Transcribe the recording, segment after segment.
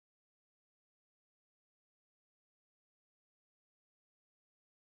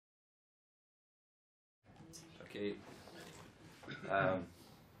Okay.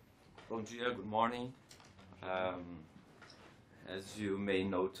 Bom dia, good morning. As you may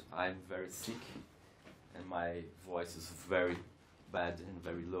note, I'm very sick and my voice is very bad and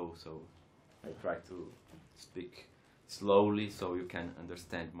very low, so I try to speak slowly so you can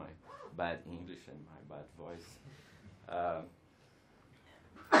understand my bad English and my bad voice.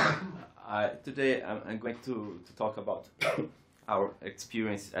 Today I'm going to talk about our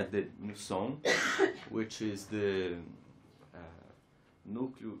experience at the NUSON, which is the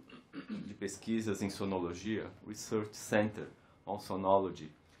Núcleo de Pesquisas em Sonologia Research Center on Sonology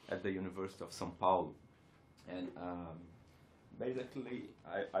at the University of São Paulo. And basically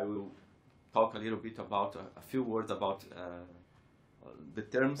I will talk a little bit about, a few words about the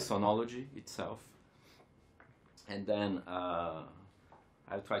term sonology itself, and then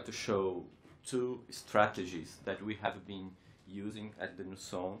I'll try to show two strategies that we have been using at the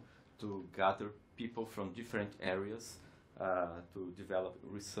NUSON to gather people from different areas to develop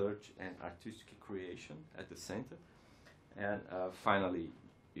research and artistic creation at the center. And finally,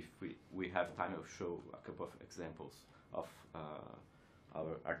 if we have time, I'll show a couple of examples of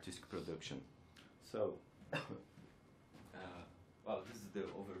our artistic production. So, well, this is the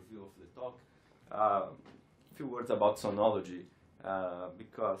overview of the talk. A few words about sonology,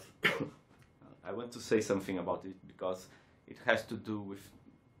 because I want to say something about it, because it has to do with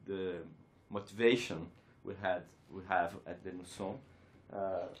the motivation we have at the NUSON.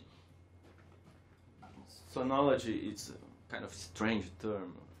 Sonology is a kind of strange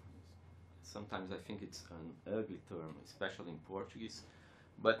term. Sometimes I think it's an ugly term, especially in Portuguese.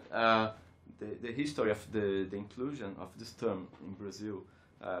 But the history of the inclusion of this term in Brazil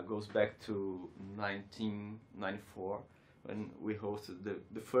goes back to 1994, when we hosted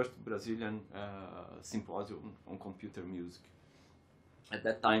the first Brazilian symposium on computer music. At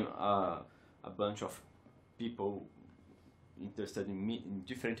that time, a bunch of people interested in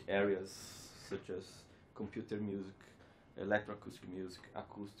different areas, such as computer music, electroacoustic music,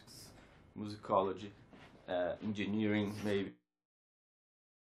 acoustics, musicology, engineering, maybe.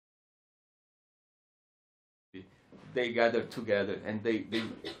 They gathered together and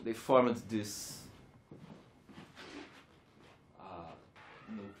they formed this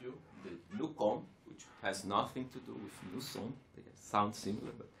núcleo, the NUCON, which has nothing to do with NUSON. They sound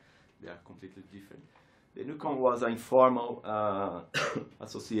similar, but they are completely different. The NUCON was an informal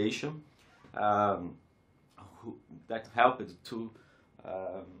association that helped to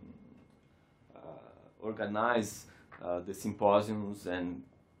organize the symposiums and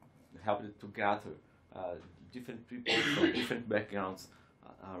helped to gather different people from different backgrounds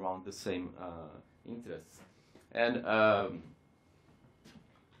around the same interests. And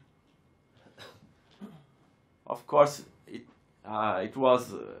of course, it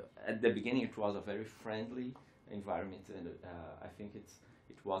was at the beginning. It was a very friendly environment, and I think it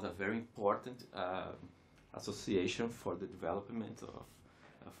was a very important association for the development of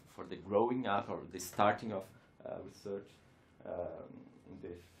for the growing up or the starting of research in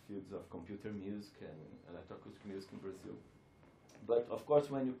the fields of computer music and electroacoustic music in Brazil. But of course,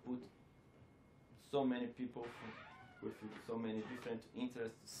 when you put so many people with so many different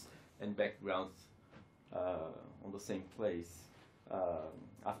interests and backgrounds on the same place,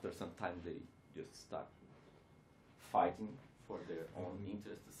 after some time they just start fighting for their own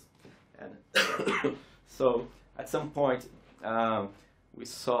interests. And so at some point we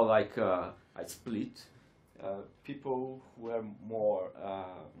saw like a split. People who were more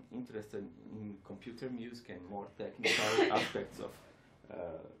interested in computer music and more technical aspects of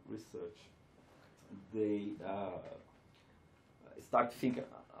research, they start thinking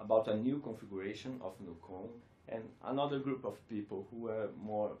about a new configuration of NUCON, and another group of people who were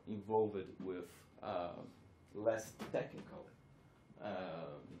more involved with less technical,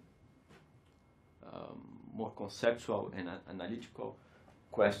 more conceptual and analytical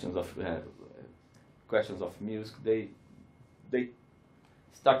questions of music. They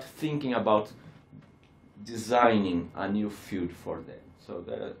start thinking about designing a new field for them. So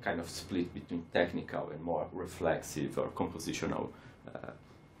they're a kind of split between technical and more reflexive or compositional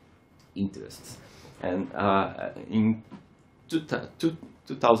interests. And in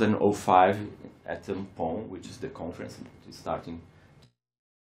 2005 at NUPON, which is the conference, started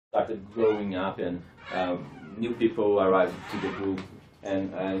growing up, and new people arrived to the group.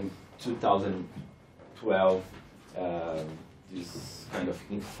 And in 2012, this kind of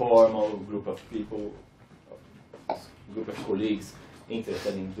informal group of people, group of colleagues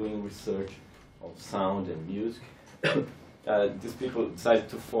interested in doing research on sound and music, these people decided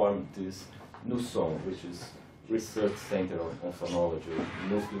to form this NUSON, which is Research Center on Sonology,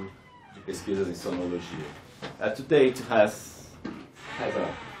 Núcleo de Pesquisas em Sonologia. Today it has a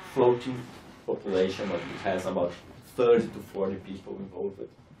floating population, but it has about 30 to 40 people involved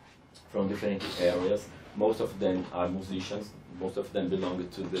from different areas. Most of them are musicians. Most of them belong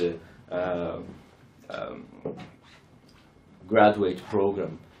to the graduate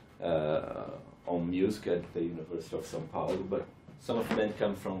program on music at the University of São Paulo, but some of them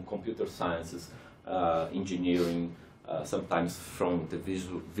come from computer sciences, engineering, sometimes from the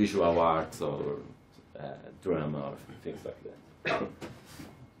visual arts or drama or things like that.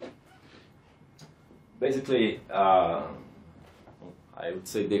 Basically, I would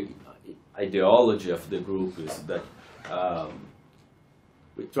say the ideology of the group is that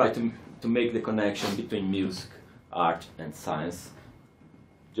we try to make the connection between music, art, and science.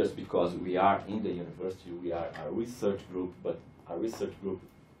 Just because we are in the university, we are a research group, but a research group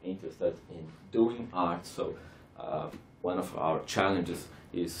interested in doing art. So one of our challenges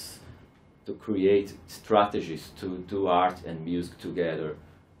is to create strategies to do art and music together.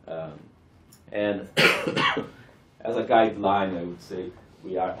 And as a guideline, I would say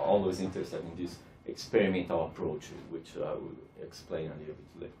we are always interested in this experimental approach, which I will explain a little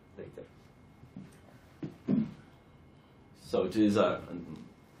bit later. So it is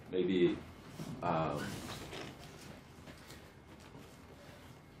maybe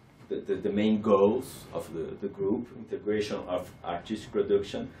the main goals of the group: integration of artistic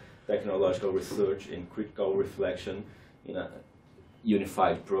production, technological research, and critical reflection in a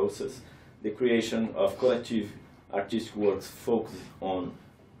unified process. The creation of collective artistic works focused on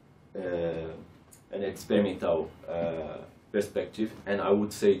an experimental perspective, and I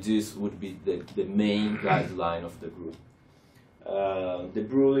would say this would be the main guideline of the group. The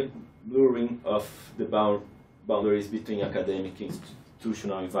blurring of the boundaries between academic,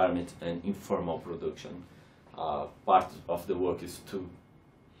 institutional environment and informal production. Part of the work is to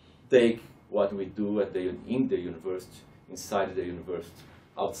take what we do in the university, inside the university,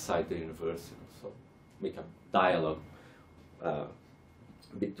 outside the university, so make a dialogue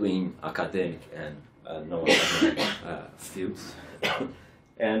between academic and non-academic fields.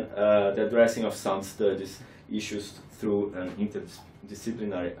 And the addressing of sound studies issues through an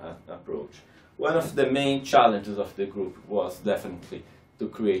interdisciplinary approach. One of the main challenges of the group was definitely to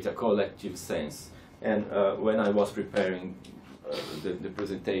create a collective sense. And when I was preparing the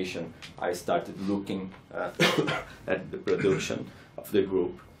presentation, I started looking at the production of the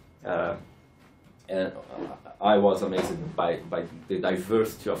group. And I was amazed by the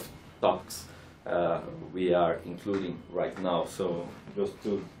diversity of talks we are including right now. So just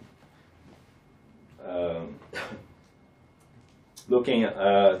to looking at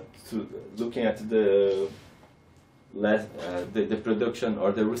the production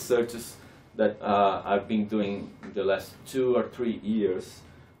or the researches that I've been doing in the last 2 or 3 years,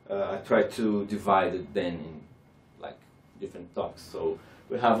 I try to divide it then in like different talks. So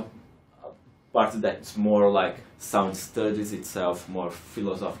we have a part that's more like sound studies itself, more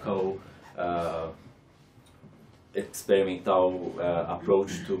philosophical, experimental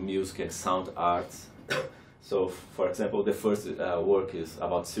approach to music and sound arts. So, for example, the first work is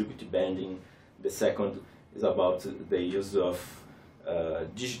about circuit bending. The second is about the use of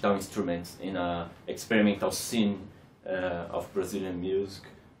digital instruments in an experimental scene of Brazilian music.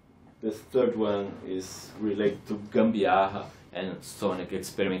 The third one is related to gambiarra and sonic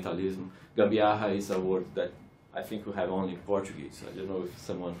experimentalism. Gambiarra is a word that I think we have only in Portuguese. I don't know if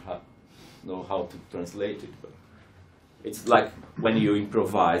someone know how to translate it, but it's like when you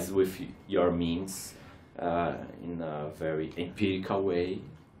improvise with your means in a very empirical way.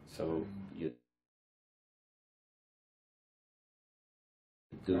 So you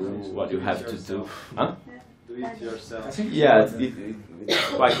do what you have to do. Huh? Do it yourself. I think, yeah, it's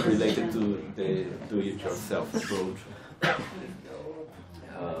quite related to the do-it-yourself approach.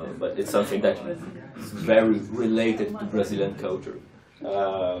 But it's something that is very related to Brazilian culture.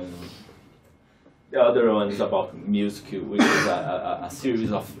 The other one is about music, which is a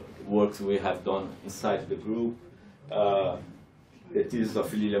series of works we have done inside the group. The thesis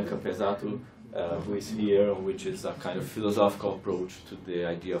of Lilian Campesato, who is here, which is a kind of philosophical approach to the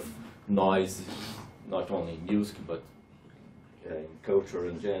idea of noise, not only in music, but in culture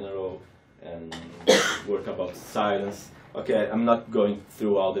in general, and work about silence. Okay, I'm not going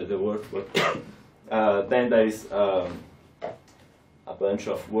through all the work, but then there is a bunch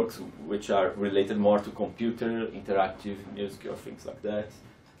of works which are related more to computer, interactive music, or things like that.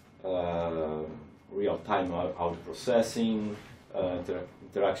 Real-time audio processing,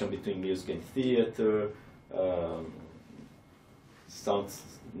 interaction between music and theater,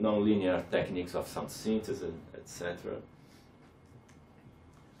 non-linear techniques of sound synthesis, etc.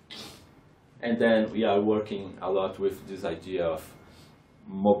 And then we are working a lot with this idea of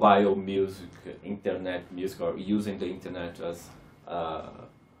mobile music, internet music, or using the internet as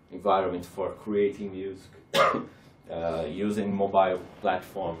environment for creating music, using mobile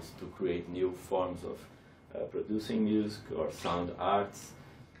platforms to create new forms of producing music or sound arts.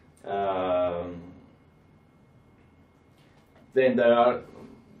 Then there are,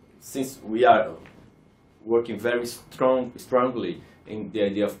 since we are working very strongly in the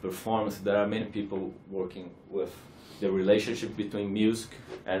idea of performance, there are many people working with the relationship between music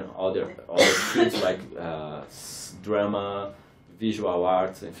and other fields like drama, visual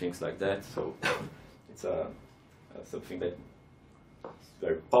arts, and things like that. So it's something that is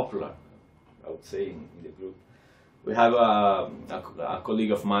very popular, I would say, in the group. We have a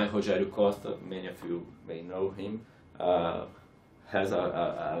colleague of mine, Rogério Costa, many of you may know him, has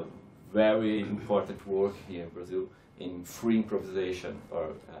a very important work here in Brazil in free improvisation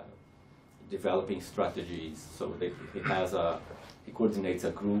or developing strategies. So he coordinates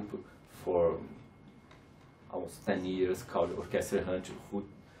a group for almost 10 years called Orchestra Errante, who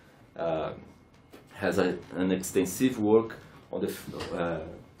has an extensive work on the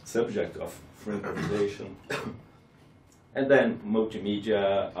subject of free improvisation. And then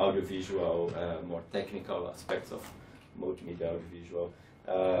multimedia, audiovisual, more technical aspects of multimedia, audiovisual.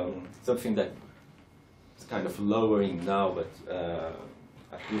 Something that is kind of lowering now, but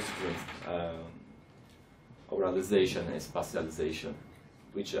acoustic oralization and spatialization,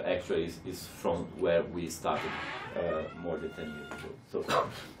 which actually is from where we started more than 10 years ago. So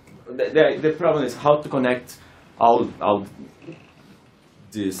the problem is how to connect all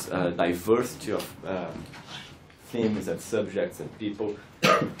this diversity of themes and subjects and people.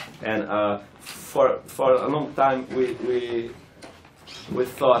 And for a long time we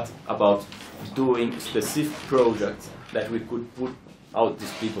thought about doing specific projects that we could put all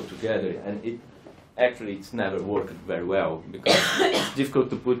these people together, and it's never worked very well, because it's difficult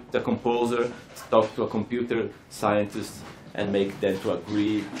to put the composer to talk to a computer scientist and make them to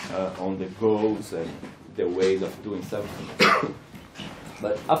agree on the goals and the ways of doing something.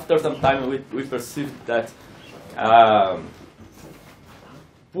 But after some time we perceived that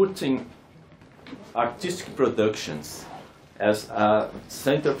putting artistic productions as a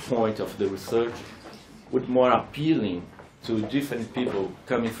center point of the research would be more appealing to different people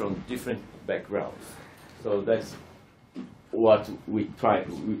coming from different backgrounds. So that's what we are trying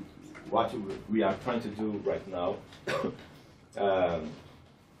to do right now.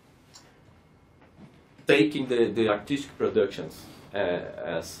 Taking the artistic productions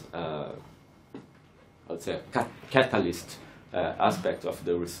as I would say a catalyst aspect of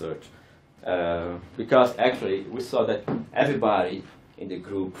the research, because actually we saw that everybody in the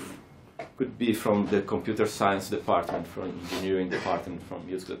group could be from the computer science department, from engineering department, from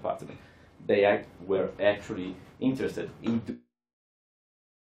music department. They were actually interested in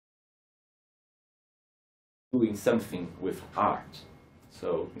doing something with art.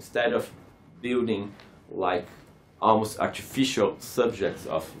 So instead of building like almost artificial subjects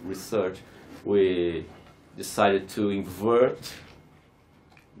of research, we decided to invert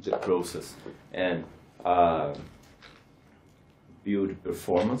the process and build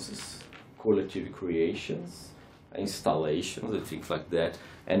performances, collective creations, installations, and things like that,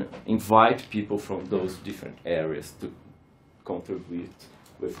 and invite people from those different areas to contribute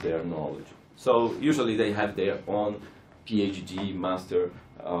with their knowledge. So usually they have their own PhD, master,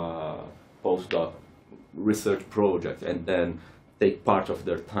 postdoc research project, and then take part of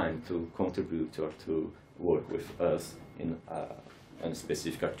their time to contribute or to work with us in a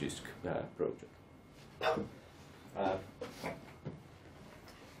specific artistic project.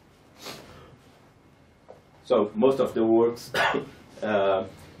 So most of the works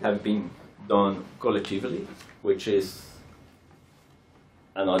have been done collectively, which is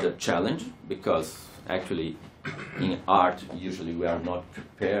another challenge, because actually in art usually we are not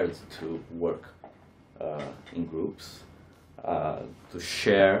prepared to work in groups, to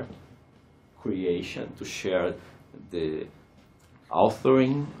share creation, to share the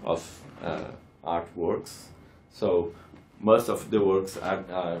authoring of artworks. So most of the works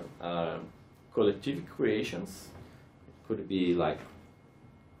are collective creations. It could be like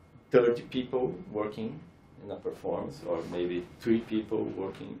 30 people working in a performance, or maybe 3 people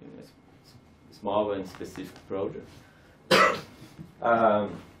working in a small and specific project.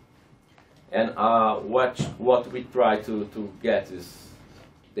 And what we try to get is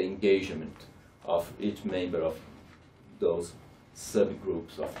the engagement of each member of those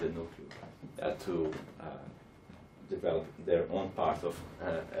subgroups of the nucleus to develop their own part of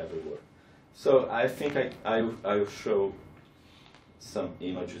every work. So I think I will show some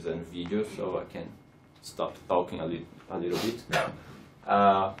images and videos, so I can stop talking a little bit.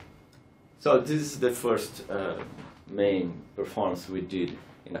 So this is the first main performance we did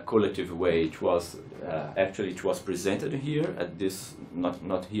in a collective way. It was actually it was presented here at this,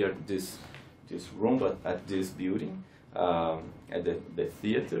 not here at this room, but at this building, at the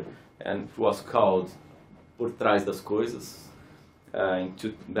theater, and it was called Por Trás das Coisas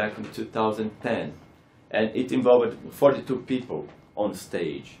back in 2010, and it involved 42 people on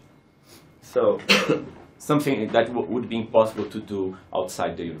stage. So something that would be impossible to do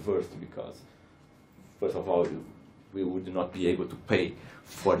outside the university, because first of all we would not be able to pay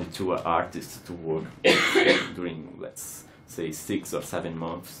 42 artists to work during, let's say, 6 or 7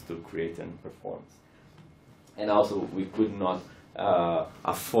 months to create a performance. And also we could not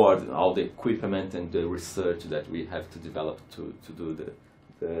afford all the equipment and the research that we have to develop to do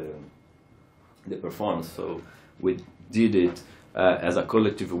the performance. So we did it as a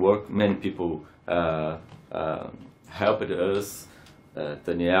collective work. Many people helped us.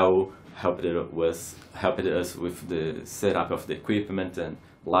 Daniel helped us with the setup of the equipment and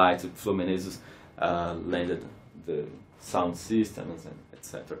lights. Fluminenses landed the sound systems and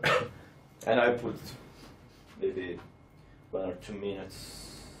etc. And I put maybe 1 or 2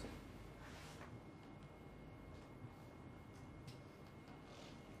 minutes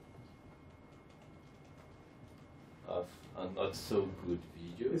of a not so good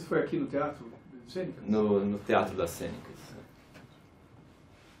video. Esse foi aqui no Teatro Cênicas? No Teatro das Cênicas.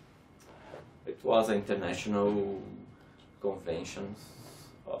 It was an international convention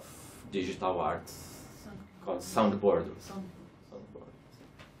of digital arts called Soundboard.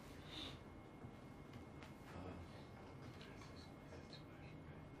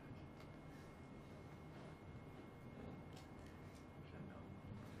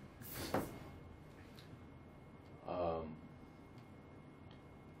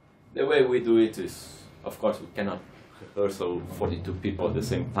 The way we do it is, of course, we cannot rehearse 42 people at the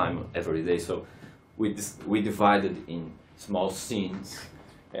same time every day, so we divided in small scenes,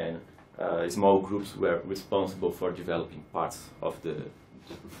 and small groups were responsible for developing parts of the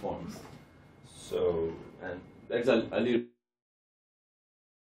performance. So, and there's a little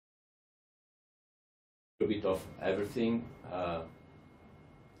bit of everything.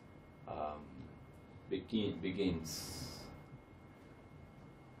 Begins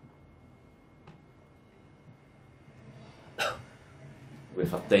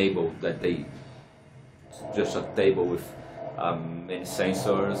with a table that just a table with many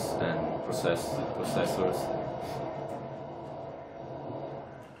sensors and processors.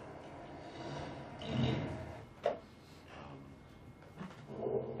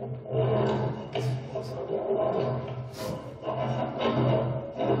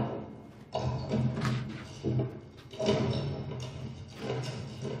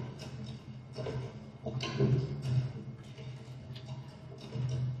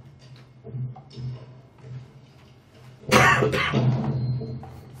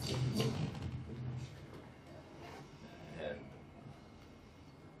 And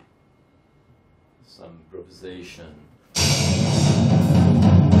some improvisation.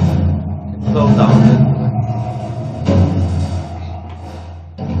 Slow down.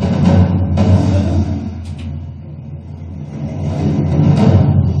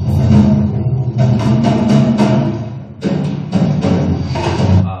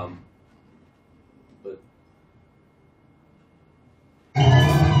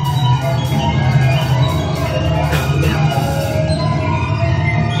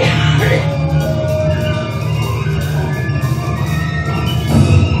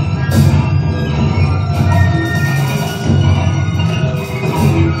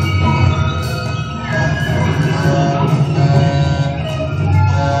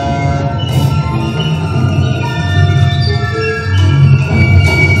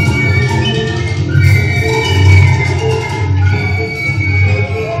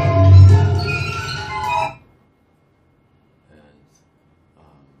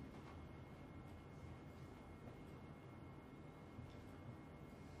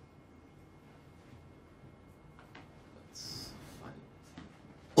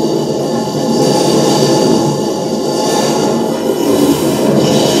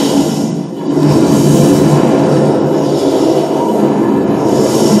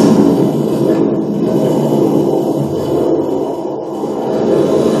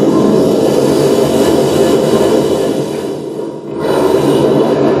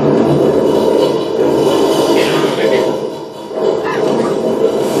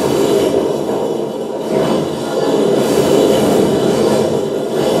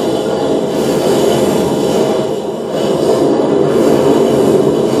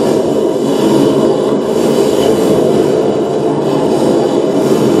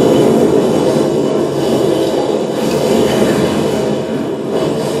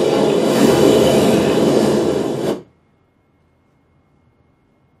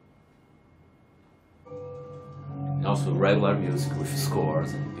 regular music with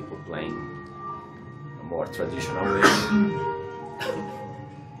scores and people playing a more traditional way.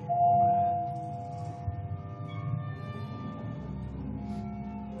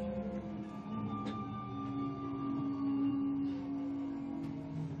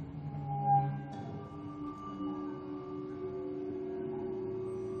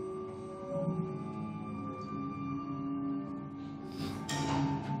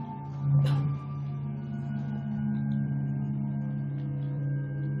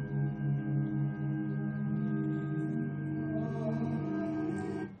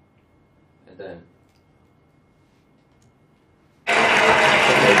 Then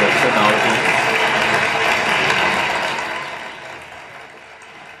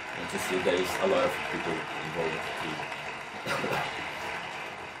and to see there is a lot of people involved too.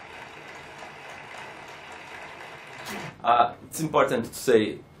 It's important to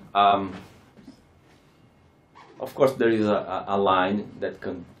say, of course there is a line that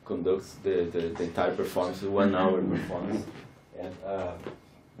conducts the entire performance, 1 hour performance, and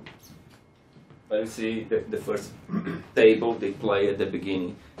but you see the first table they play at the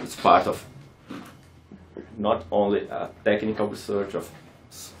beginning is part of not only technical research of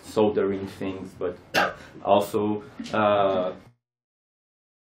soldering things, but also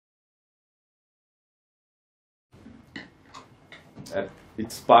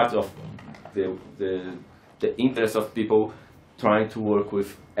it's part of the interest of people trying to work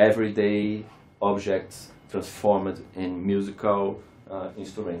with everyday objects transformed in musical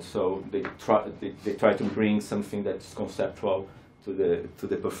instruments. So they try to bring something that's conceptual to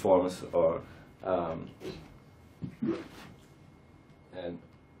the performance, or and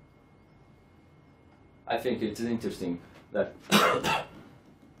I think it's interesting that find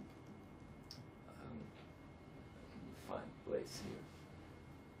place here.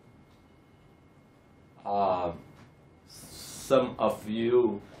 Some of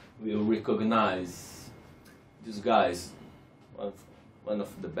you will recognize these guys. One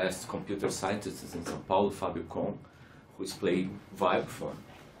of the best computer scientists in São Paulo, Fábio Con, who is playing vibraphone,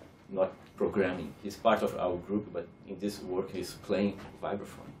 not programming. He's part of our group, but in this work he's playing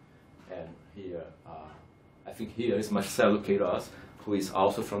vibraphone. And here, I think here is Marcelo Queiroz, who is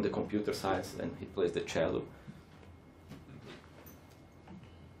also from the computer science, and he plays the cello.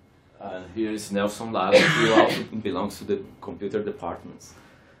 And here is Nelson Lara, who also belongs to the computer departments.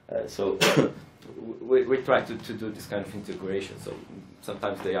 So we try to do this kind of integration. So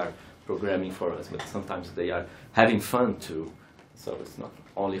sometimes they are programming for us, but sometimes they are having fun too. So it's not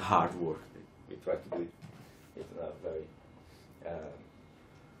only hard work. We try to do it in a very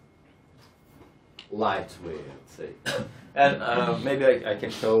light way, I would say. And maybe I can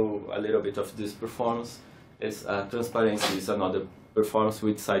show a little bit of this performance. It's Transparency is another performance.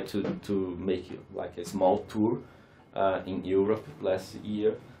 We decided to make like a small tour in Europe last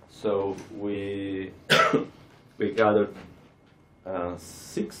year. So we gathered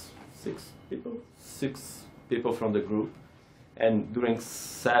six people from the group, and during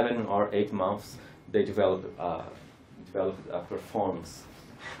 7 or 8 months they developed a performance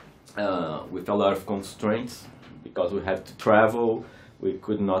with a lot of constraints, because we had to travel. We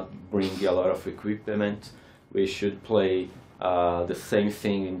could not bring a lot of equipment. We should play the same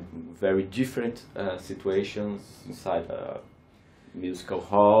thing in very different situations inside a musical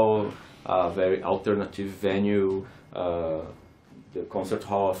hall, a very alternative venue, the concert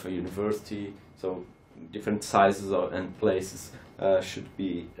hall of a university. So different sizes and places should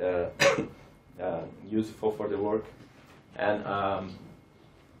be useful for the work. And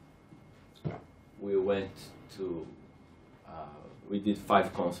we went to, we did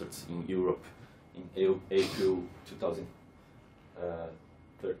 5 concerts in Europe in April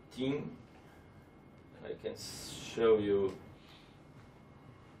 2013. And I can show you.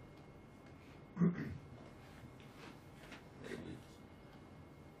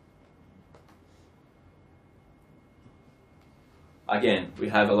 Again, we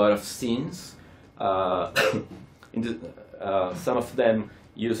have a lot of scenes, some of them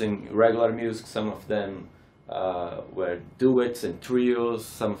using regular music, some of them were duets and trios,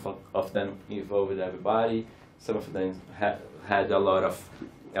 some of them involved everybody, some of them had a lot of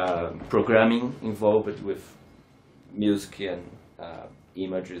programming involved with music and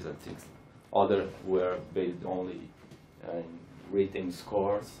images and things. Others were based only on written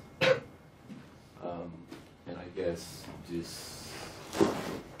scores. And I guess this.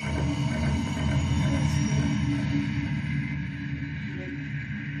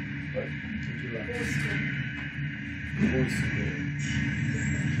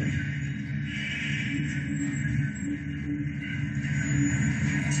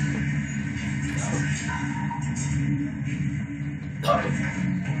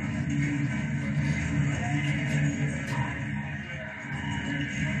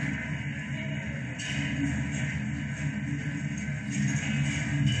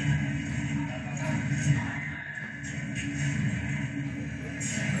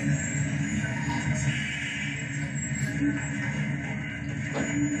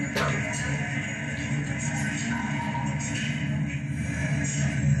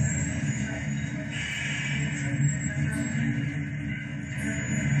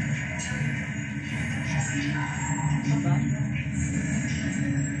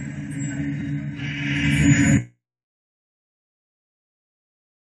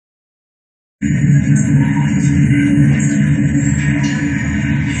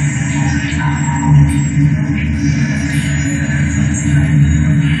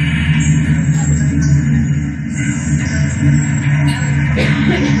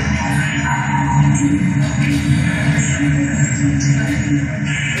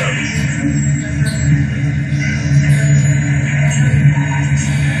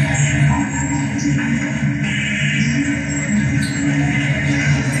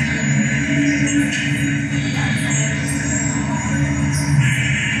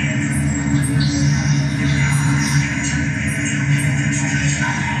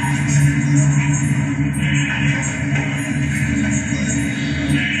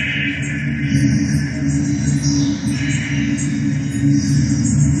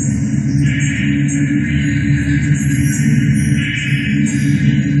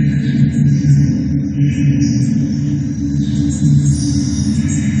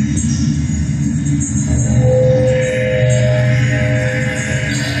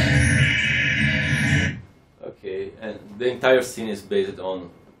 Entire scene is based on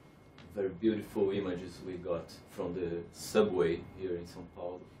very beautiful images we got from the subway here in São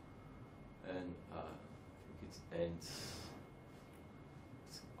Paulo, and it's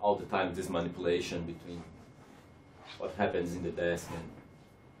all the time this manipulation between what happens in the desk and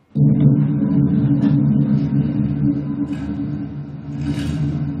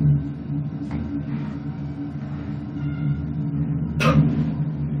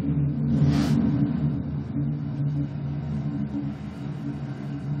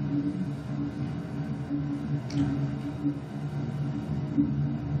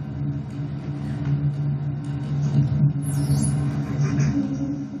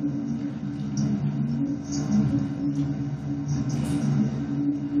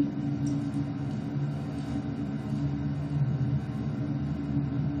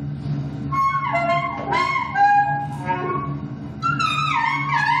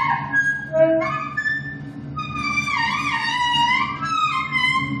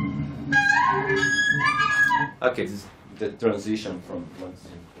okay, this is the transition from one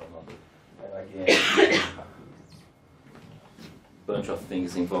scene to another. And again, a bunch of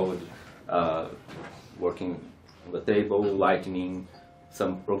things involved, working on the table, lightning,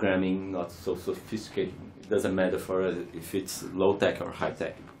 some programming, not so sophisticated. It doesn't matter for us if it's low tech or high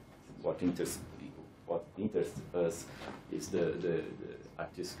tech. What interests us is the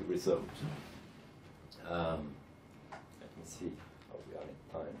artistic result. Let me see how we are in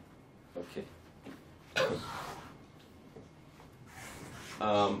time. Okay.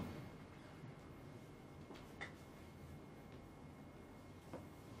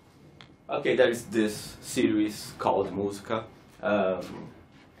 Okay, there is this series called Musica.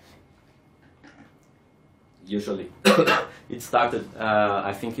 Usually, it started,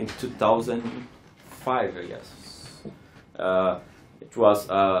 I think, in 2005, I guess. It was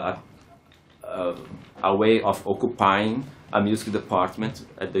a way of occupying a music department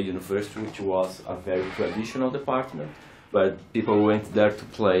at the university, which was a very traditional department, but people went there to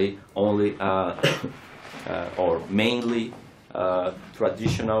play only or mainly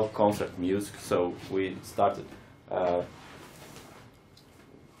traditional concert music. So we started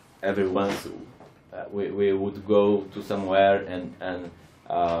every once we would go to somewhere and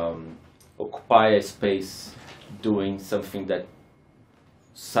occupy a space doing something that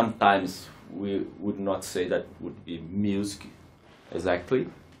sometimes we would not say that would be music exactly.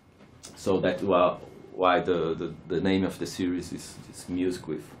 So that's why the name of the series is music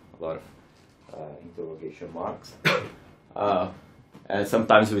with a lot of interrogation marks. And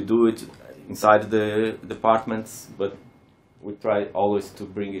sometimes we do it inside the departments, but we try always to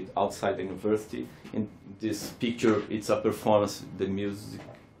bring it outside the university. In this picture, it's a performance the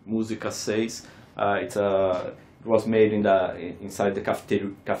Musica says. It was made inside the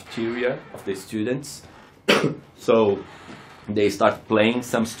cafeteria of the students. So they start playing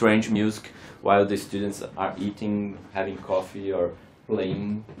some strange music while the students are eating, having coffee, or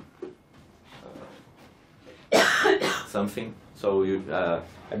playing something. So you,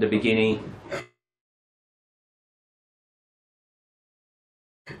 at the beginning,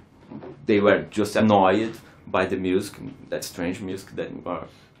 they were just annoyed by the music, that strange music that were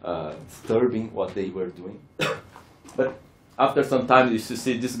disturbing what they were doing. But after some time, you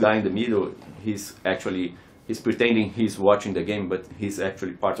see this guy in the middle. He's pretending he's watching the game, but he's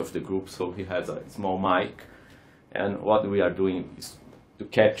actually part of the group. So he has a small mic, and what we are doing is to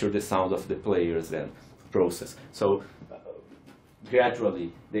capture the sound of the players and process. So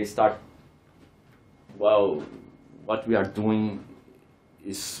gradually they start. Well, what we are doing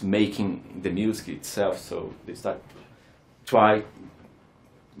is making the music itself. So they start to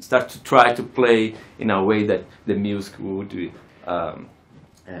try to play in a way that the music would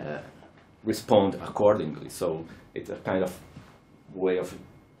respond accordingly. So it's a kind of way of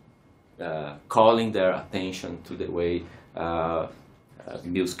calling their attention to the way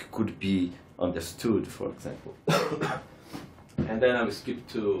music could be understood, for example. And then I will skip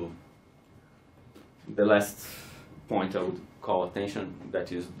to the last point I would call attention,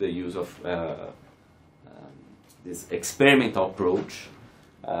 that is the use of this experimental approach.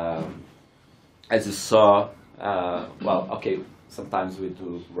 As you saw, well, okay, sometimes we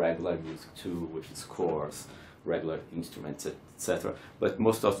do regular music too, with scores, regular instruments, etc. But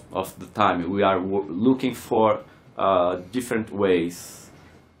most of the time we are looking for different ways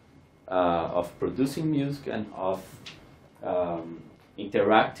of producing music and of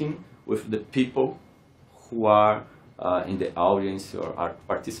interacting with the people who are in the audience or are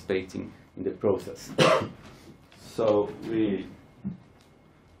participating in the process. So we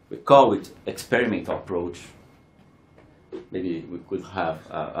call it experimental approach. Maybe we could have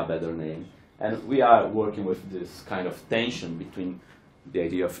a better name. And we are working with this kind of tension between the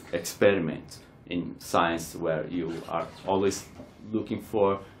idea of experiment in science, where you are always looking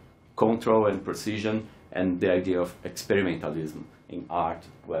for control and precision, and the idea of experimentalism in art,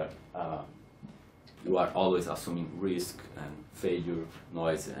 where you are always assuming risk and failure,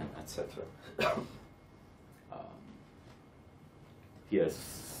 noise, and etc.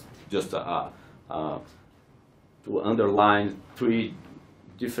 Here's just to underline three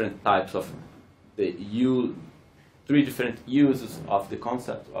different types of three different uses of the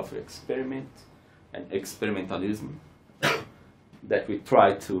concept of experiment and experimentalism that we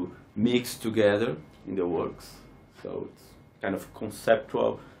try to mix together in the works. So it's kind of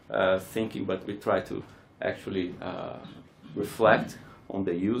conceptual thinking, but we try to actually reflect on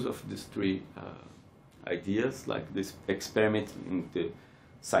the use of these three ideas, like this experiment in the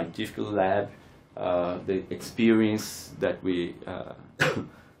scientific lab, the experience that we,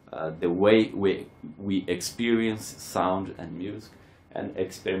 the way we experience sound and music, and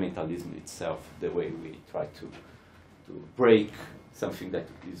experimentalism itself, the way we try to break something that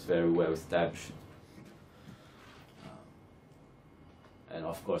is very well established. And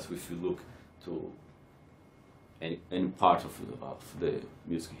of course, if you look to any part of the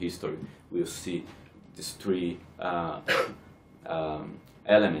music history, we'll see these three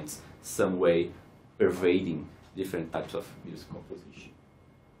elements some way pervading different types of music composition.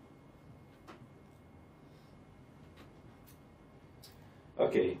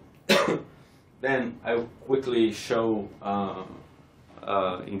 Okay, then I will quickly show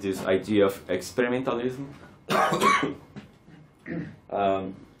in this idea of experimentalism.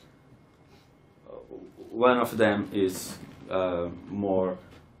 One of them is more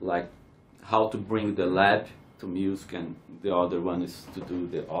like how to bring the lab to music, and the other one is to do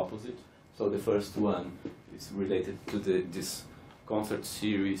the opposite. So the first one is related to this concert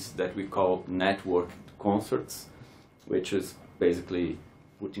series that we call network concerts, which is basically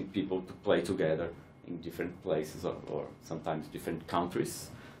putting people to play together in different places or sometimes different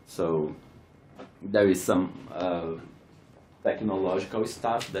countries. So there is some technological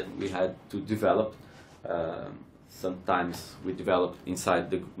stuff that we had to develop. Sometimes we developed inside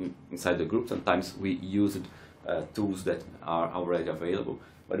the group. Sometimes we used tools that are already available.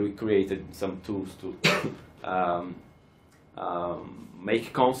 But we created some tools to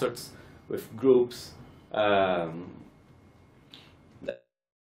make concerts with groups that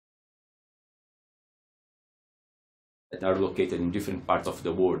are located in different parts of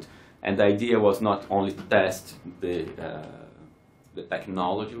the world. And the idea was not only to test the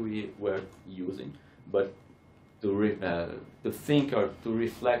technology we were using, but to think or to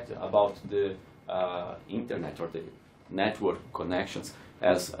reflect about the internet or the network connections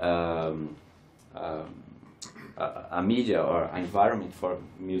as a media or environment for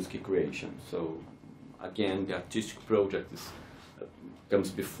music creation. So again, the artistic project comes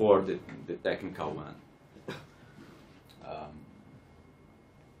before the technical one.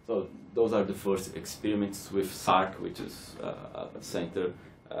 So those are the first experiments with SARC, which is a center,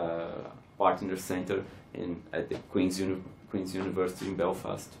 partner center at the Queen's University in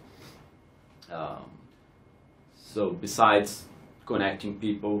Belfast. So besides connecting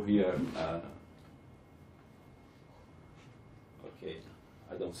people here, okay,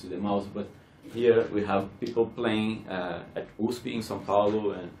 I don't see the mouse, but here we have people playing at USP in São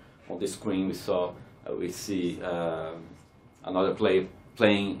Paulo, and on the screen we see another player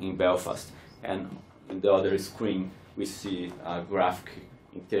playing in Belfast, and in the other screen we see a graphic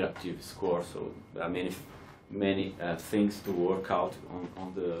interactive score. So there are many things to work out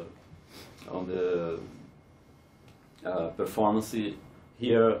on the performance.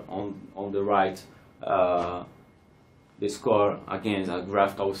 Here on the right, the score again is a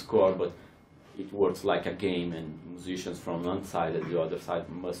graphical score, but it works like a game, and musicians from one side and the other side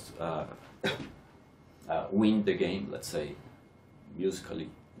must win the game, let's say, musically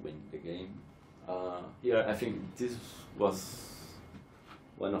win the game. Here I think this was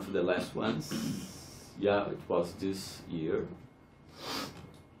one of the last ones. Yeah, it was this year.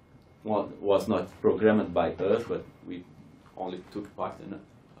 Well, it was not programmed by us, but we only took part in it.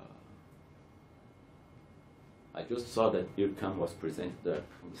 I just saw that IRCAM was presented there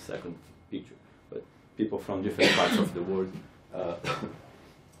on the second picture, but people from different parts of the world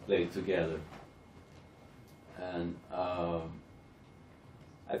played together. And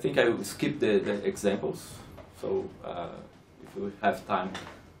I think I will skip the examples, so if we have time,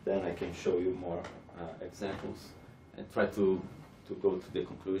 then I can show you more examples and try to go to the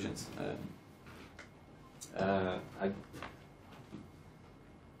conclusions.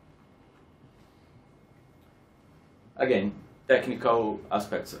 Again, technical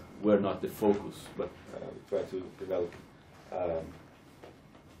aspects were not the focus, but we try to develop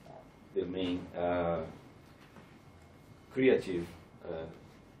the main creative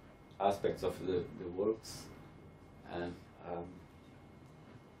aspects of the works. And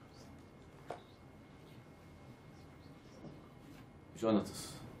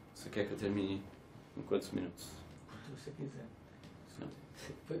Jonatas, você quer que eu termine em quantos minutos? Se você quiser. Não.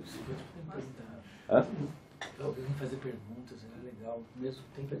 Você pode perguntar. Hã? Alguém fazer perguntas, é legal. Mesmo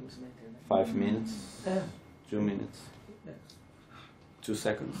tem perguntas na internet. 5 minutes? 2 minutes? 2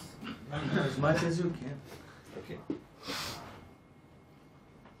 seconds? As much as you can. Okay.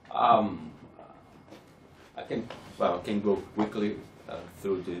 I can go quickly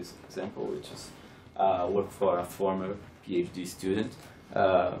through this example, which is work for a former PhD student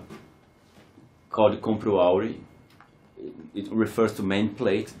called Compro Auri. It refers to main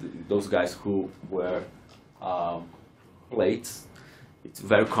plate, those guys who wear plates. It's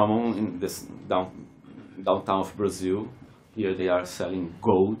very common in this downtown of Brazil. Here they are selling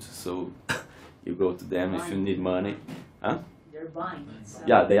gold, so you go to them if you need money. Huh? They're buying. So.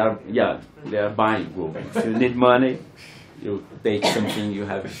 Yeah, they are buying gold. If you need money, you take something you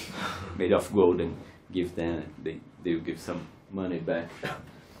have made of gold and give them. They will give some money back.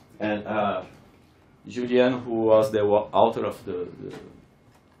 And Julian, who was the author of the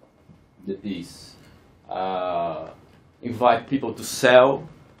piece, invite people to sell,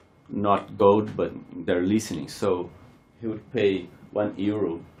 not gold, but they're listening. So he would pay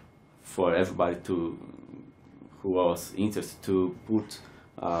 €1 for everybody who was interested to put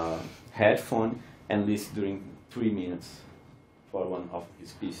headphone and listen during 3 minutes for one of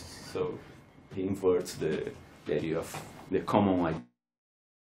his pieces. So he inverts the idea of the common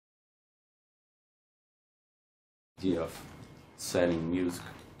idea of selling music.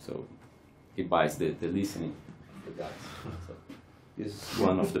 So he buys the listening of the guys. So this is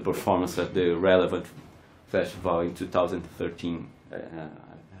one of the performances at the Relevant Festival in 2013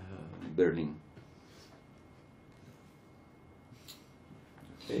 Berlin.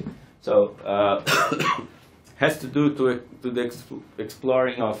 Okay. So has to do to the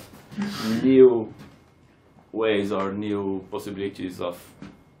exploring of new ways or new possibilities of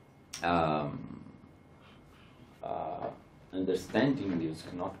understanding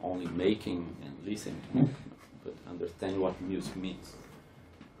music, not only making and listening to music, but understand what music means.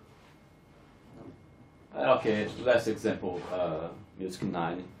 Okay, last example, Music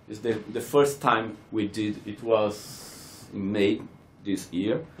 9. It's the first time we did, it was in May this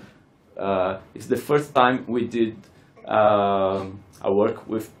year. It's the first time we did a work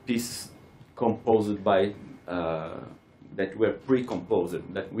with pieces composed by, that were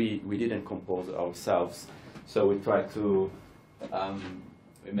pre-composed, that we didn't compose ourselves. So we tried to,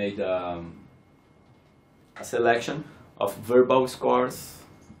 we made a selection of verbal scores,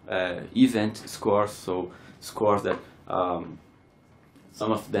 event scores, so scores that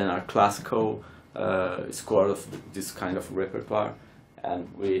some of them are classical scores of this kind of repertoire, and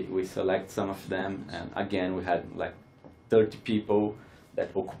we select some of them, and again we had like 30 people that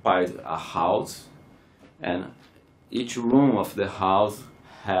occupied a house, and each room of the house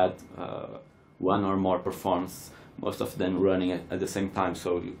had one or more performances, most of them running at the same time,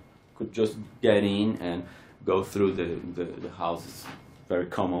 so you could just get in and go through the houses. Very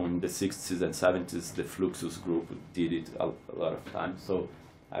common in the 60s and 70s. The Fluxus group did it a lot of times. So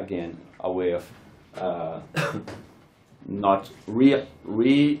again, a way of not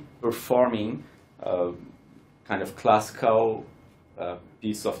re-performing kind of classical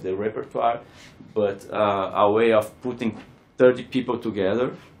piece of the repertoire, but a way of putting 30 people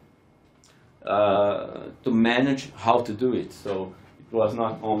together to manage how to do it. So it was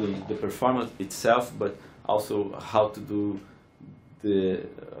not only the performance itself, but also how to do the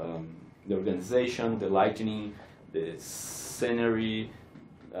organization, the lighting, the scenery,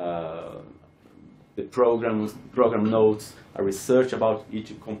 the program notes, a research about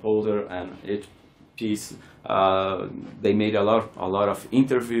each composer and each piece. They made a lot of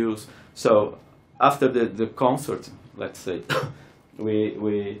interviews. So after the concert, let's say,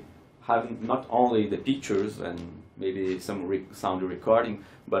 we have not only the pictures and maybe some sound recording,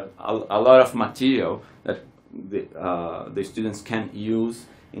 but a lot of material that the students can use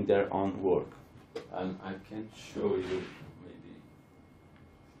in their own work. And I can show you maybe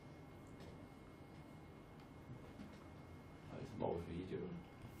a small video.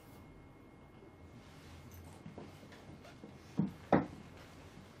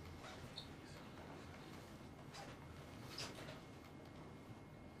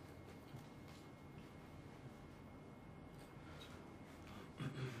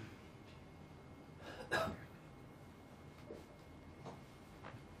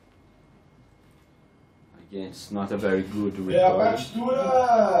 Again, it's not a very good recording. A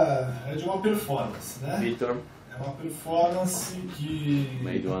partitura é de uma performance, né? Victor. É uma performance que,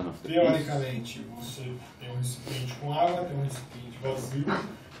 teoricamente, você tem um recipiente com água, tem um recipiente vazio,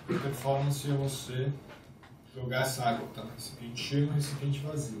 e performance é você jogar essa água que está no recipiente cheio no recipiente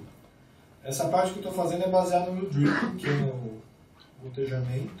vazio. Essa parte que eu estou fazendo é baseada no dripping, que é o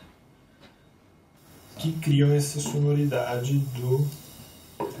gotejamento, que criam essa sonoridade do...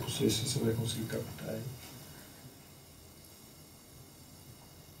 Não sei se você vai conseguir captar aí.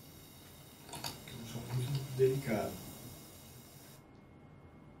 Delicado.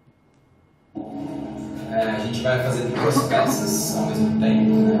 A gente vai fazer duas peças ao mesmo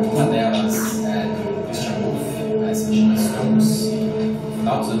tempo. Uma delas é do Christian Wolff, essa chama Stones, no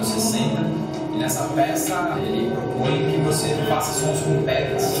final dos anos 60. E nessa peça ele propõe que você faça sons com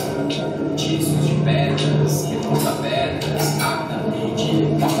pedras, tire sons de pedras, recorra pedras, rapidamente,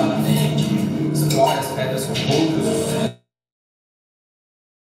 pausadamente, explore as pedras com outros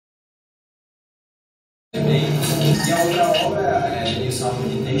elementos. E a outra obra é New Sound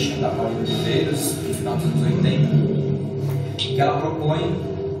Meditation, da Paulina de Medeiros, no final dos anos 80, que ela propõe,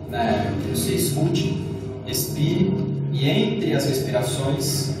 né, que você escute, respire, e entre as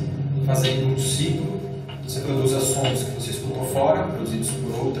respirações, fazendo um ciclo, você produza sons que você escutou fora, produzidos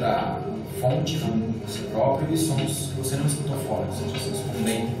por outra fonte, não você próprio, e sons que você não escutou fora, ou seja, você escutou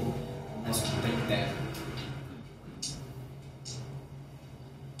dentro, na escuta interna.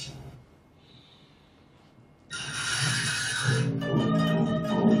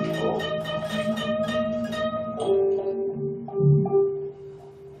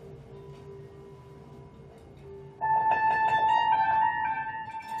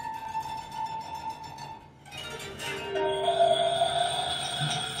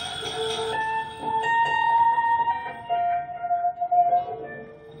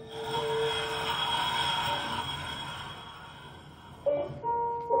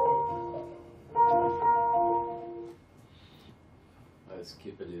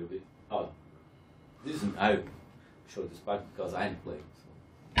 Skip a little bit. Oh, this is, I show this part because I'm playing. So.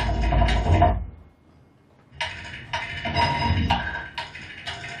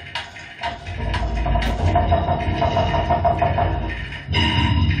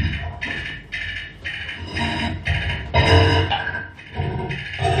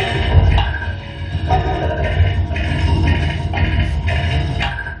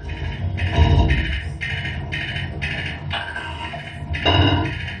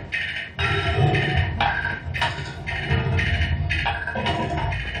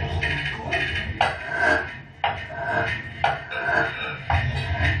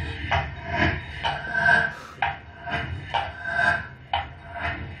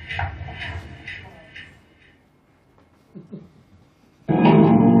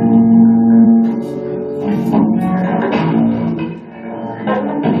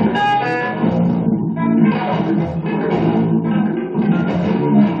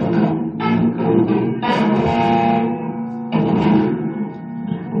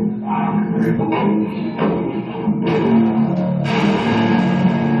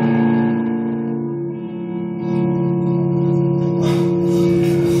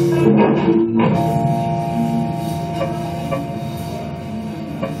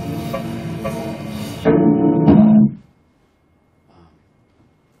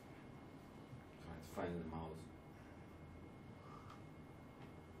 find the mouse.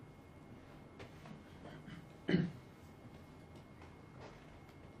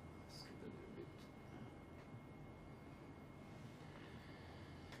 Skip a little bit.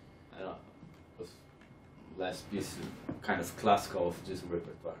 I don't know. Last piece, kind of classical of this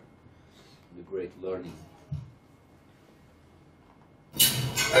repertoire, the great learning.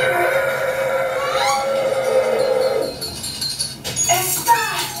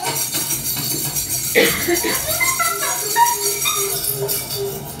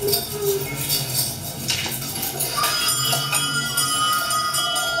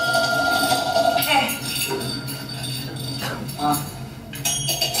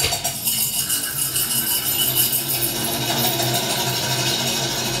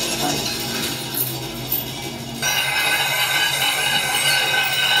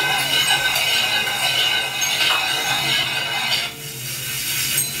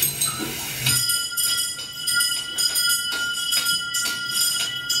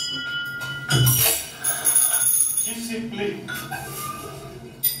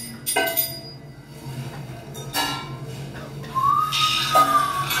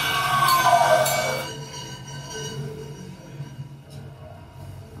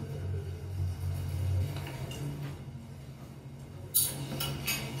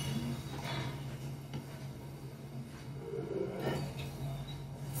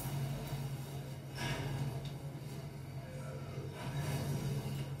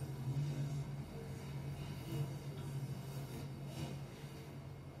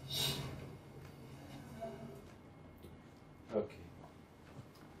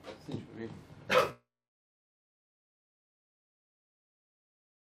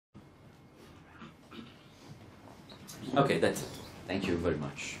 Okay, that's it. Thank you very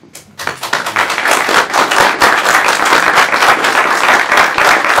much.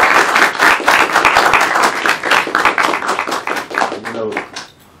 You know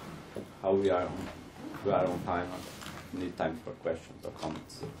how we are on time. We need time for questions or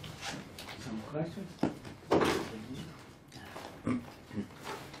comments. Some questions?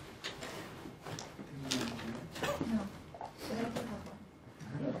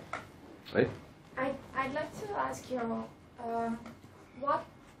 No. Right? I'd like to ask you, what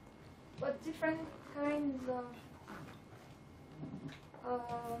different kinds of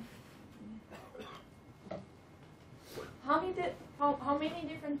how many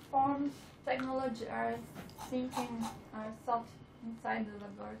different forms technology are sought inside the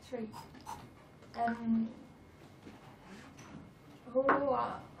laboratory, and who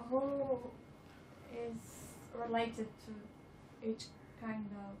is related to each kind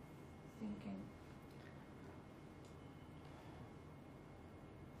of thinking?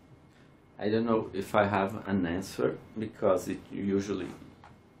 I don't know if I have an answer, because it usually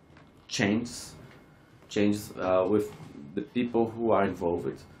changes with the people who are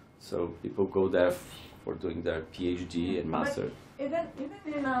involved. So people go there for doing their PhD and master. But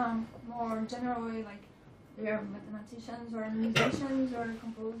even in a more general way, like they are mathematicians or musicians or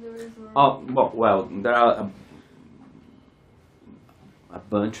composers or... Oh, well, there are a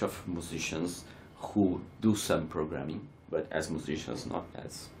bunch of musicians who do some programming, but as musicians, not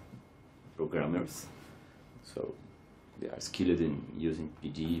as programmers. So they are skilled in using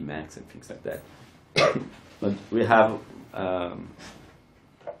PD, Max, and things like that. But we have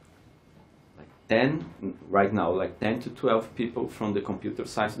like 10 right now, like 10 to 12 people from the computer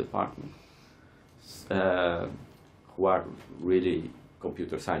science department who are really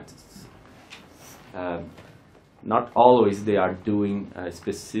computer scientists. Not always they are doing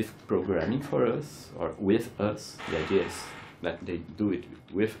specific programming for us or with us. The idea is that they do it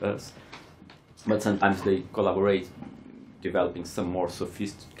with us, but sometimes they collaborate, developing some more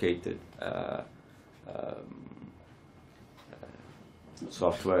sophisticated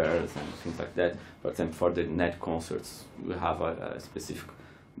softwares and things like that. For example, for the net concerts, we have a specific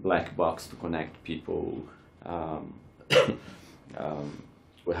black box to connect people.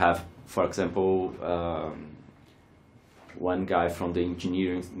 We have, for example, one guy from the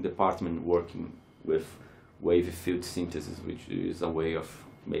engineering department working with wave field synthesis, which is a way of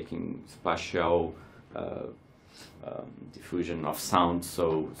making spatial diffusion of sound.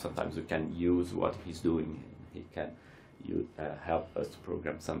 So sometimes we can use what he's doing. He can help us to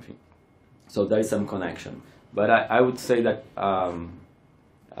program something. So there is some connection. But I would say that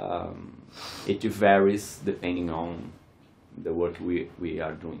it varies depending on the work we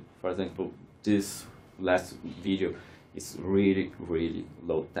are doing. For example, this last video is really, really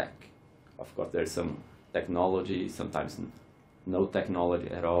low tech. Of course, there's some technology, sometimes no technology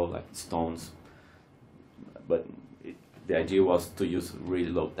at all, like stones. But the idea was to use really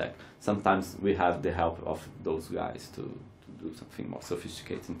low tech. Sometimes we have the help of those guys to do something more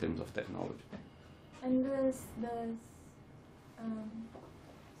sophisticated in terms of technology. And the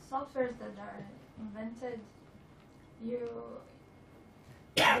softwares that are invented,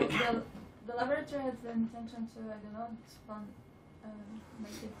 the laboratory has the intention to, I don't know,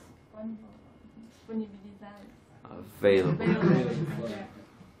 make it available.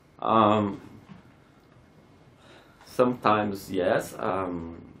 Sometimes yes.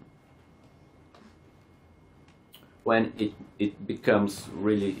 When it becomes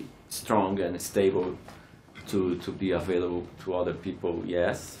really strong and stable to be available to other people,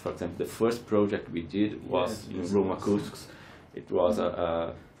 yes. For example, the first project we did was in room acoustics. It was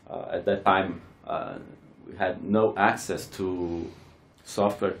at that time we had no access to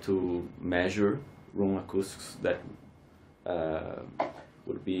software to measure room acoustics that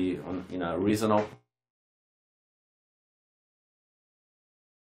would be in a reasonable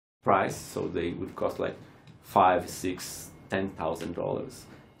price, so they would cost like $5,000, $6,000, $10,000.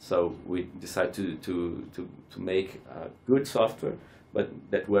 So we decided to make good software, but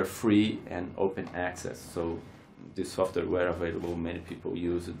that were free and open access. So this software were available. Many people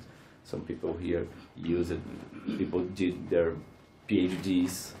use it. Some people here use it. People did their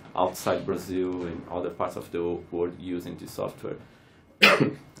PhDs outside Brazil and other parts of the world using this software.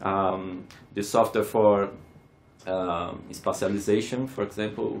 The software for spatialization, for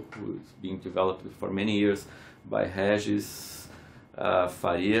example, was being developed for many years by Regis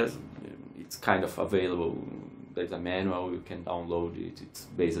Farias. It's kind of available. There's a manual, you can download it. It's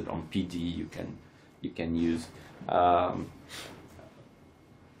based on PD. You can use.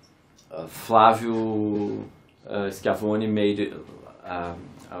 Flavio Schiavone made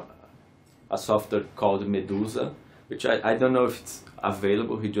a software called Medusa, which I don't know if it's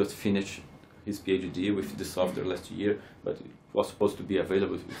available. He just finished his PhD with the software last year, but it was supposed to be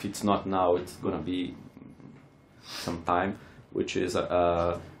available. If it's not now, it's going to be sometime, which is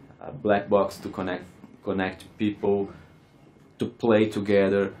a black box to connect people to play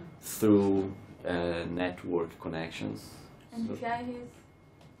together through network connections. And So the guy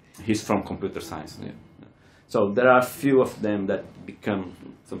he's from computer science. Yeah. So there are a few of them that become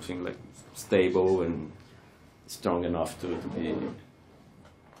something like stable and strong enough to be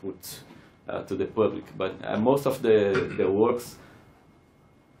put to the public. But most of the works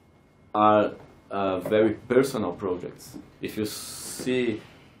are very personal projects. If you see,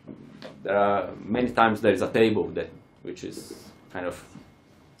 there are many times there is a table which is kind of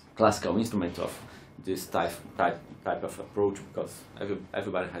classical instrument of this type of approach, because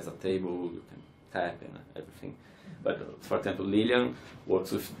everybody has a table, you can tap and everything. But for example, Lilian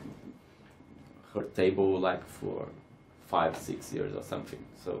works with her table like for 5-6 years or something.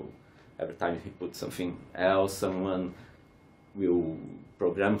 So every time he puts something else, someone will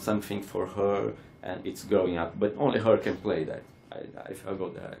program something for her, and it's growing up. But only her can play that. If I go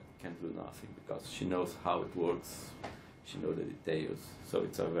there, I can't do nothing, because she knows how it works. She knows the details. So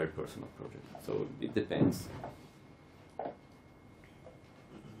it's a very personal project. So it depends.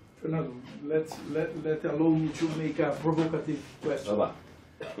 Fernando, let allow me to make a provocative question.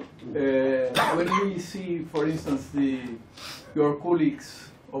 When we see, for instance, your colleagues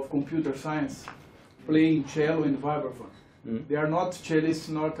of computer science playing cello and vibraphone, they are not cellists,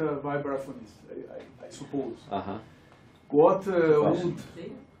 not vibraphonists, I suppose. What would...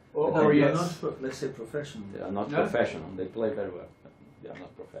 Or they are yes? not, let's say, professional. They are not professional. They play very well, but they are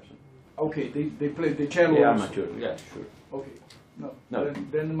not professional. Okay, they play the cello. They are also. amateur. Yeah, sure. Okay. No.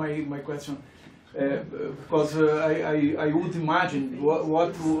 Then my question, because I would imagine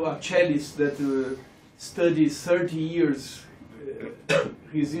what a cellist that studies 30 years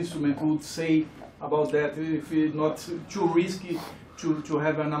his instrument would say about that, if it's not too risky to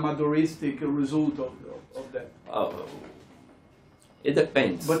have an amateuristic result of that. It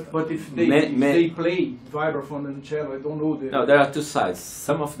depends. But if they play vibraphone and cello, I don't know. No, there are two sides.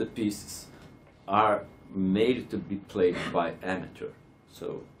 Some of the pieces are made to be played by amateur.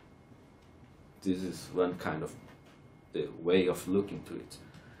 So this is one kind of the way of looking to it.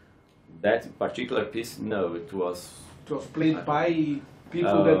 That particular piece, no, it was played by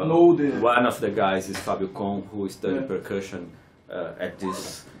people that know the... One of the guys is Fabio Con, who studied percussion at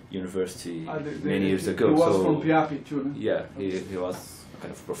this university many years ago. He was from Piapi too, no? Yeah, he was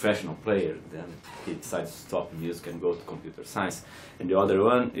kind of professional player. Then he decided to stop music and go to computer science. And the other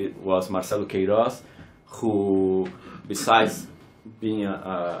one, it was Marcelo Queiroz, who, besides being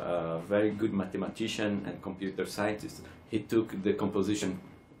a very good mathematician and computer scientist, he took the composition.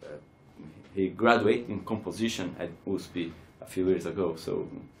 He graduated in composition at USP a few years ago. So,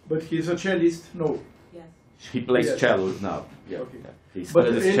 but he's a cellist, no. Yes. He plays Yes. cello now. Yeah, Okay. yeah. He But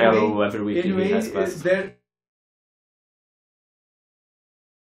studies cello every week. Anyway, he has classes.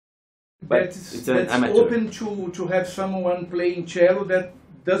 But That's it's an amateur. open to have someone playing cello that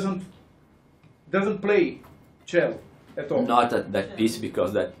doesn't play cello at all. Not at that piece,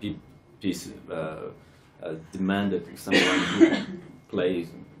 because that piece demanded someone who plays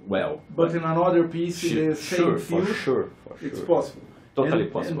well. But in another piece in the same Sure, field, for sure. it's possible. Totally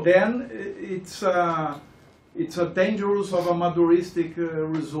And possible. then it's a dangerous of a maduristic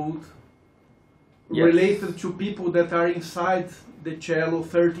result Yes. related to people that are inside the cello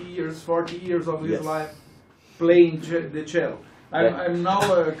 30 years, 40 years of his Yes. life playing the cello. I'm now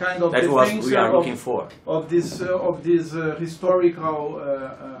a kind of That's what we defensor are looking for. of this historical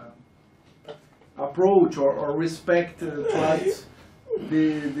approach or respect towards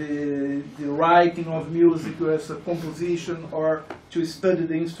the writing of music as a composition, or to study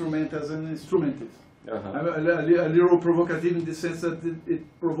the instrument as an instrumentist. I'm a little provocative in the sense that it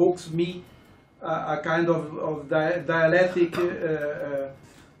provokes me a kind of dialectic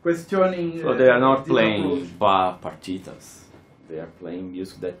questioning. So they are not this playing approach. Bach partitas. They are playing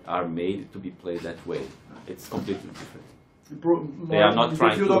music that are made to be played that way. It's completely different. They are not in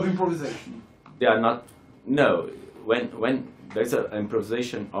trying the field to- of improvisation. They are not. No, when there's an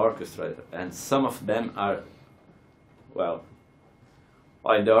improvisation orchestra, and some of them are, well,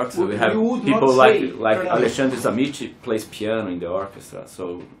 in the orchestra we have You would people not like say, Fernando. Alexandre Zamici plays piano in the orchestra.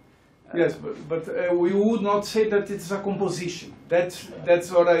 So Yes, but we would not say that it's a composition. That's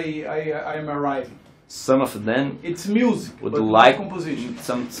what I am arriving. some of them It's music, would but like not composition.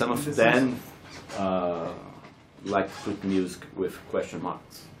 some of In the them like to put music with question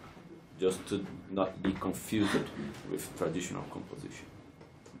marks, just to not be confused with traditional composition.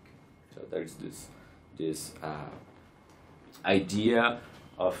 So there's this idea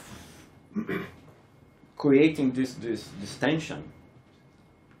of creating this tension,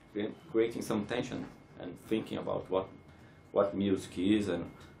 creating some tension, and thinking about what music is and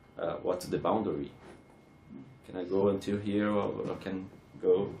what's the boundary. Can I go until here, or I can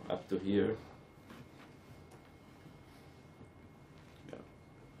go up to here? Yeah.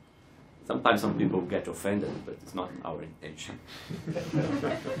 Sometimes some people get offended, but it's not our intention.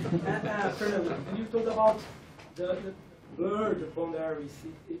 Fernando, when you talk about the blur, the boundaries,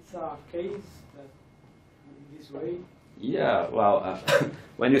 it's a case that in this way. Yeah, well,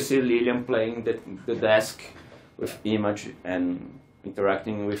 when you see Lilian playing the desk with image and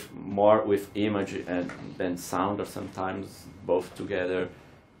interacting more with image and then sound, or sometimes both together,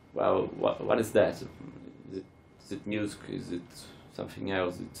 well, what is that? Is it music? Is it something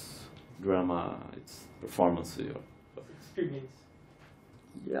else? It's drama? It's performance? Experience.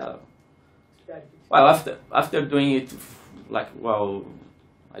 Yeah. Well, after doing it,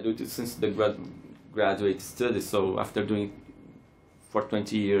 I do it since the graduate studies. So after doing it for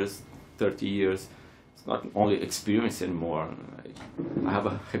 20 years, 30 years, it's not only experience anymore. I have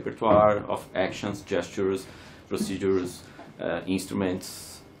a repertoire of actions, gestures, procedures,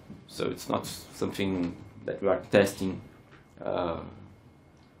 instruments. So it's not something that we are testing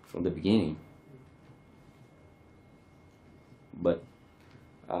from the beginning. But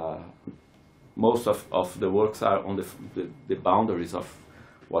most of the works are on the boundaries of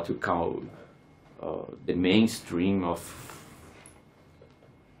what we call the mainstream of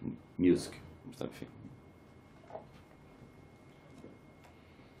music, or something.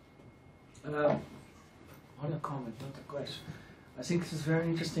 On a comment, not a question. I think this is very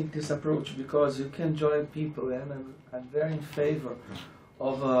interesting, this approach, because you can join people, and I'm very in favor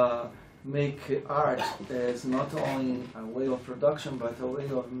of make art as not only a way of production, but a way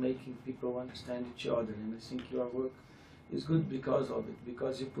of making people understand each other. And I think your work is good because of it,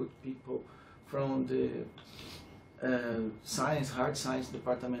 because you put people from the hard science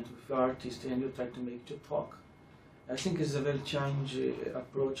department with artists, and you try to make you talk. I think it's a very challenging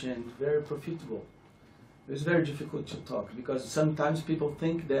approach and very profitable. It's very difficult to talk, because sometimes people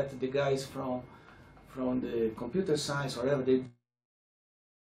think that the guys from the computer science or whatever, they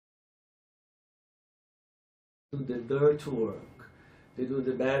do the dirty work, they do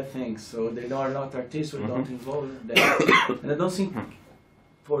the bad things, so they are not artists, we don't involve them. And I don't think,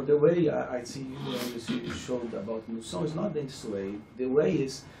 for the way I see you and you showed about Musson, it's not this way. The way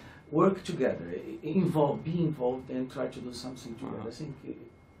is work together, be involved, and try to do something together. I think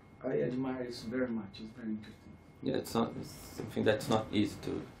I admire this very much. It's very interesting. Yeah, it's something that's not easy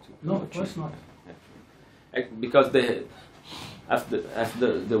to No, of achieve. course not. Because they,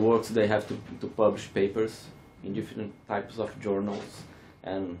 after the works, they have to publish papers in different types of journals,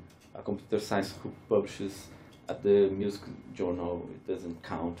 and a computer science who publishes at the music journal, it doesn't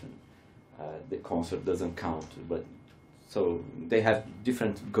count. And, the concert doesn't count. But so they have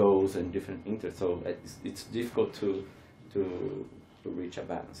different goals and different interests. So it's difficult to reach a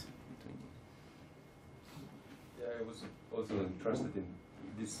balance between. Yeah, I was also interested in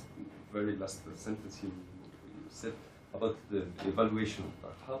this very last sentence you said about the evaluation.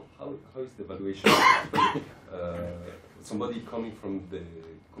 How is the evaluation? Somebody coming from the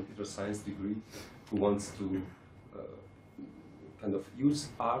computer science degree who wants to kind of use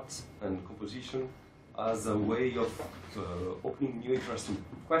art and composition as a way of opening new interesting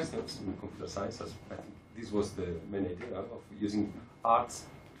questions in computer science. As I think this was the main idea of using art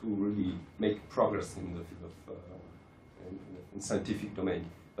to really make progress in the field of in scientific domain.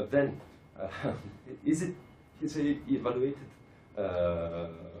 But then, is it evaluated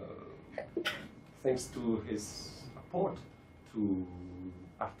thanks to his apport to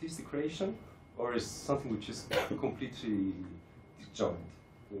artistic creation, or is something which is completely disjoint?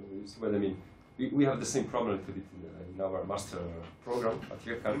 You see what I mean? We have the same problem a bit in our master program at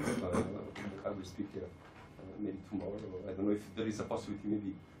IACAM. I will speak here maybe tomorrow. I don't know if there is a possibility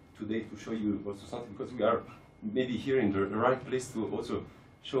maybe today to show you also something, because we are maybe here in the right place to also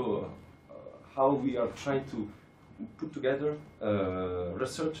show how we are trying to put together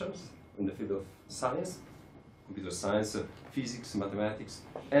researchers in the field of science, computer science, physics, mathematics,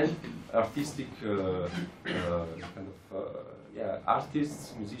 and artistic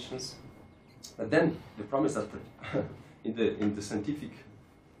artists, musicians. But then the problem is that in the scientific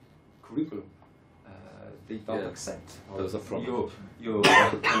curriculum, they don't accept your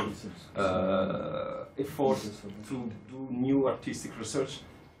effort to do new artistic research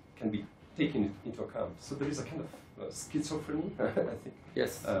can be taken into account. So there is a kind of schizophrenia, I think,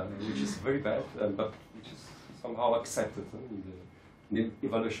 yes, which is very bad, but which is somehow accepted in the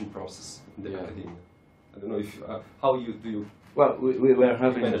evaluation process in the academia. I don't know if how you do you. Well, we were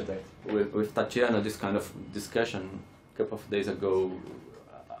having with Tatiana this kind of discussion a couple of days ago.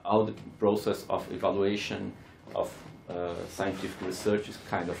 How the process of evaluation of scientific research is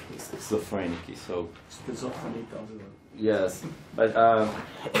kind of schizophrenic. So Schizophrenic. yes, but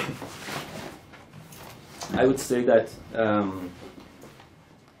I would say that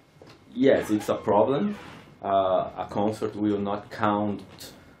yes, it's a problem. A concert will not count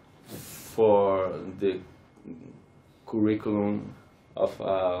for the curriculum of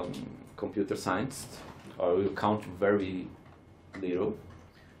computer science, or will count very little.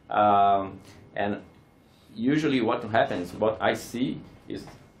 And usually what happens, what I see is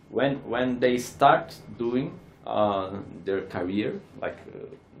when they start doing their career, like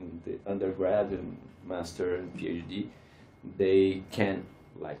in the undergrad and master and PhD, they can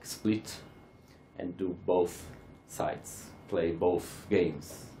like split and do both sides, play both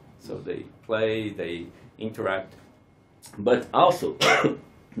games. So they play, they interact, but also,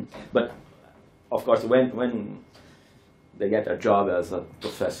 but of course when they get a job as a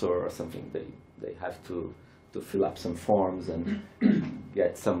professor or something, they have to fill up some forms and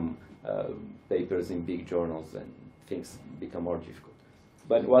get some papers in big journals, and things become more difficult.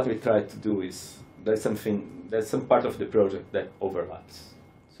 But what we try to do is, there's some part of the project that overlaps.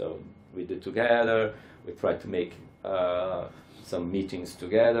 So we do together, we try to make some meetings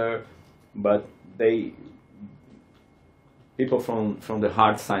together, but people from the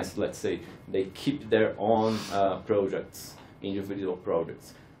hard science, let's say, they keep their own projects, individual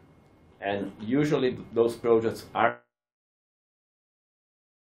projects. And usually those projects are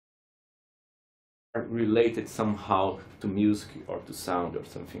related somehow to music or to sound or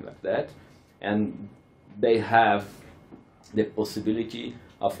something like that. And they have the possibility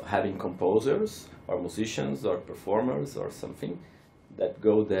of having composers or musicians or performers or something that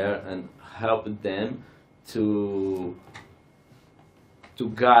go there and help them to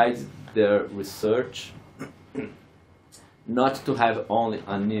guide their research, not to have only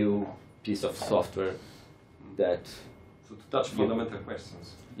a new piece of software that... So to touch fundamental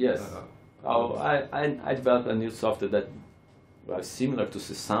questions. Yes. I developed a new software that was similar to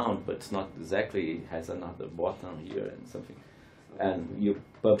the sound, but it's not exactly, it has another button here and something. And you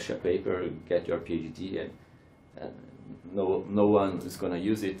publish a paper, get your PhD, and no one is going to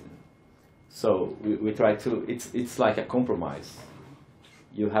use it. So we try to, it's like a compromise.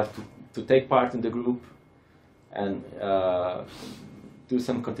 You have to take part in the group and do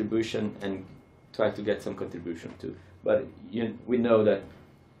some contribution and try to get some contribution too. But we know that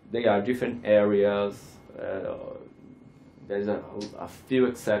they are different areas. There's a few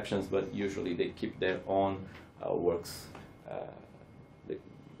exceptions, but usually they keep their own works, the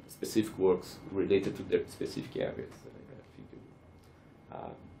specific works related to their specific areas.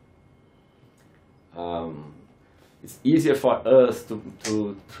 it's easier for us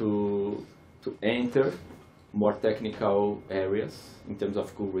to enter more technical areas in terms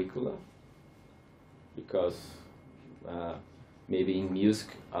of curricula, because maybe in music,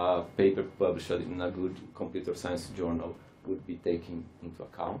 a paper published in a good computer science journal would be taken into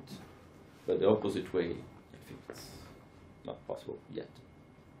account, but the opposite way, I think it's not possible yet.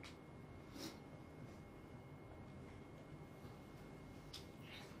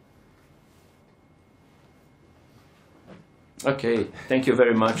 Okay, thank you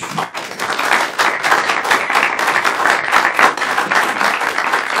very much.